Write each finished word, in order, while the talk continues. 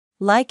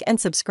Like and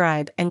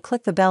subscribe and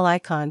click the bell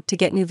icon to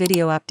get new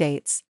video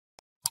updates.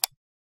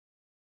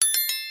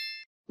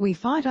 We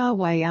fight our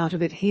way out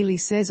of it. Healy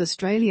says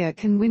Australia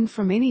can win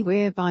from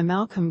anywhere by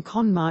Malcolm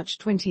Conn. March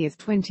 20,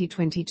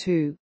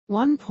 2022,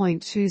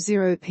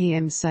 1:20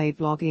 p.m. Save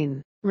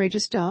login,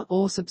 register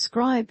or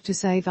subscribe to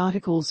save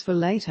articles for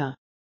later.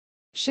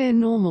 Share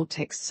normal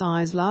text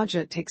size,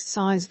 larger text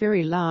size,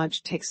 very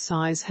large text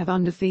size. Have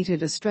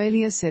undefeated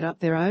Australia set up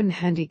their own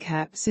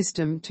handicap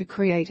system to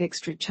create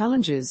extra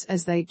challenges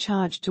as they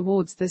charge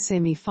towards the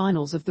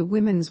semi-finals of the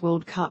Women's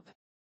World Cup.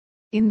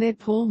 In their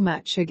pool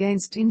match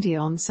against India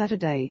on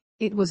Saturday,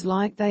 it was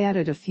like they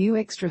added a few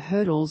extra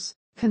hurdles,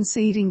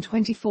 conceding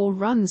 24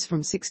 runs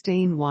from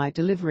 16 wide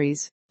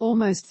deliveries,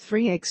 almost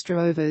 3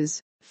 extra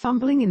overs,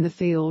 fumbling in the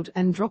field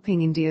and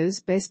dropping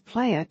India's best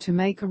player to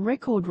make a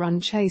record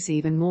run chase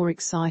even more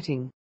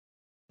exciting.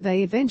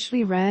 They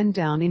eventually ran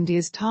down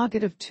India's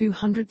target of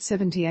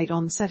 278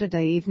 on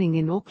Saturday evening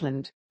in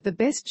Auckland, the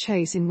best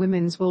chase in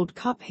Women's World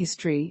Cup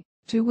history,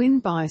 to win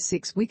by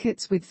 6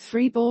 wickets with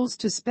 3 balls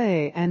to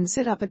spare and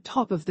set up a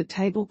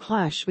top-of-the-table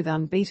clash with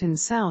unbeaten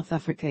South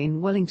Africa in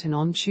Wellington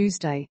on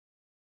Tuesday.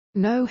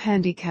 No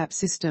handicap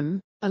system,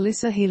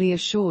 Alyssa Healy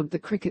assured the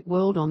cricket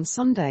world on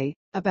Sunday,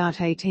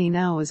 about 18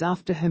 hours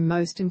after her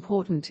most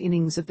important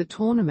innings of the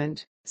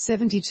tournament,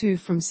 72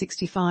 from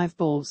 65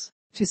 balls,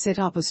 to set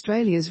up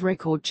Australia's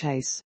record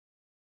chase.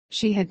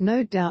 She had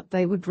no doubt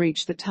they would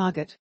reach the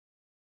target.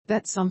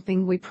 That's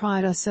something we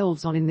pride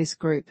ourselves on in this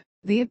group.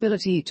 The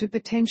ability to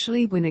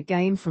potentially win a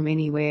game from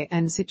anywhere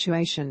and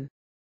situation.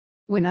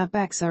 When our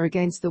backs are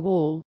against the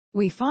wall,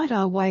 we fight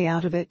our way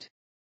out of it.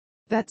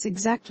 That's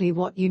exactly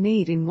what you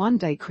need in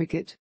one-day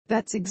cricket,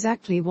 that's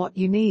exactly what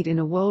you need in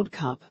a World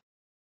Cup.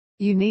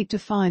 You need to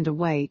find a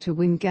way to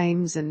win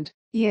games and,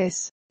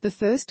 yes, the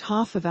first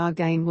half of our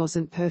game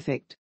wasn't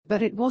perfect,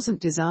 but it wasn't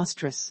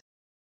disastrous.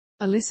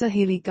 Alyssa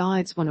Healy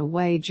guides one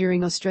away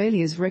during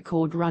Australia's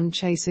record run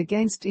chase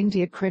against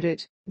India.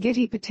 Credit,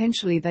 Getty.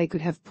 Potentially they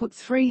could have put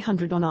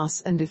 300 on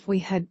us, and if we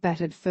had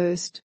batted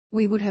first,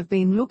 we would have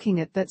been looking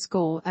at that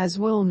score as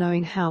well,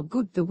 knowing how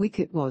good the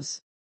wicket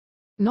was.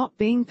 Not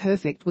being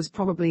perfect was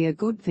probably a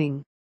good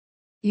thing.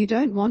 You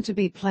don't want to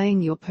be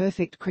playing your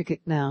perfect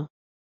cricket now.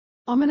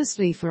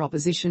 Ominously for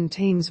opposition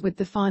teams with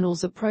the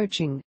finals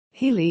approaching,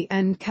 Healy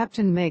and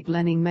captain Meg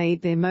Lanning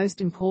made their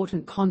most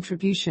important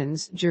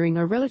contributions during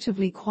a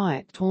relatively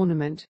quiet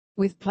tournament,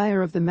 with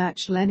player of the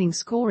match Lanning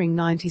scoring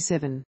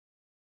 97.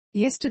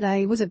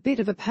 Yesterday was a bit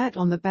of a pat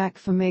on the back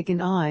for Meg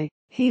and I,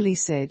 Healy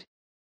said.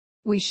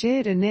 We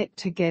shared a net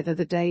together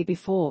the day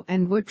before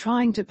and were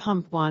trying to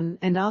pump one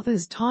and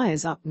other's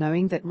tyres up,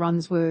 knowing that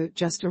runs were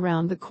just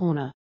around the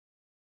corner.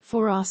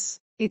 For us,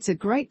 it's a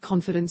great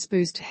confidence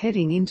boost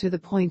heading into the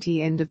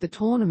pointy end of the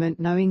tournament,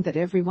 knowing that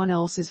everyone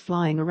else is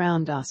flying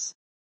around us.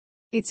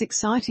 It's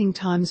exciting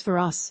times for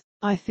us,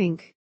 I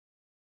think.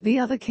 The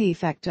other key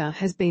factor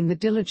has been the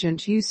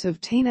diligent use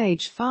of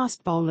teenage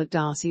fast bowler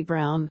Darcy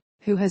Brown,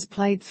 who has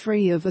played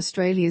 3 of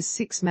Australia's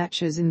 6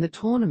 matches in the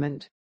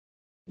tournament.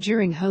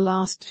 During her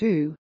last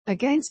 2,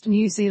 against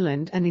New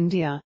Zealand and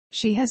India,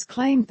 she has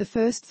claimed the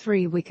first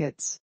 3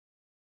 wickets.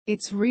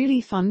 It's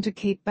really fun to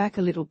keep back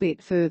a little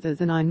bit further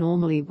than I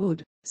normally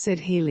would, said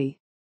Healy.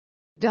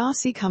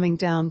 Darcy coming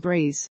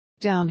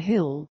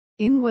downhill,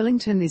 in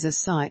Wellington is a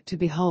sight to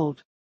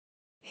behold.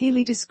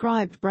 Healy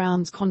described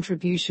Brown's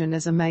contribution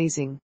as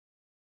amazing.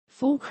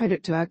 Full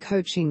credit to our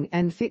coaching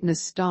and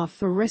fitness staff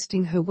for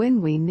resting her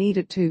when we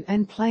needed to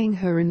and playing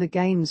her in the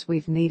games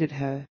we've needed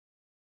her.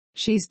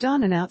 She's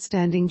done an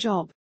outstanding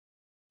job.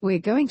 We're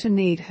going to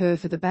need her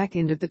for the back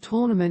end of the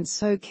tournament,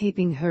 so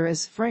keeping her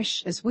as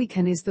fresh as we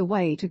can is the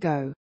way to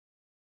go.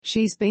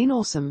 She's been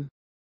awesome.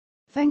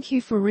 Thank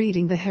you for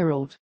reading the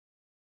Herald.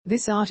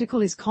 This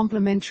article is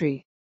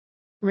complimentary.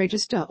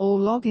 Register or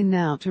log in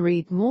now to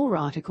read more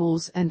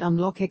articles and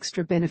unlock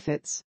extra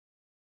benefits.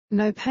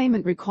 No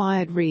payment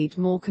required. Read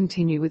more.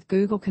 Continue with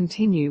Google,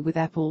 continue with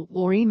Apple,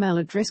 or email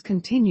address.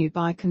 Continue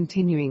by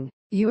continuing.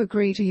 You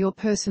agree to your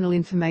personal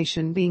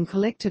information being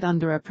collected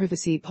under our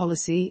privacy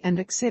policy and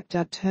accept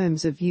our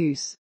terms of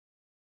use.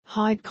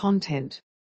 Hide content.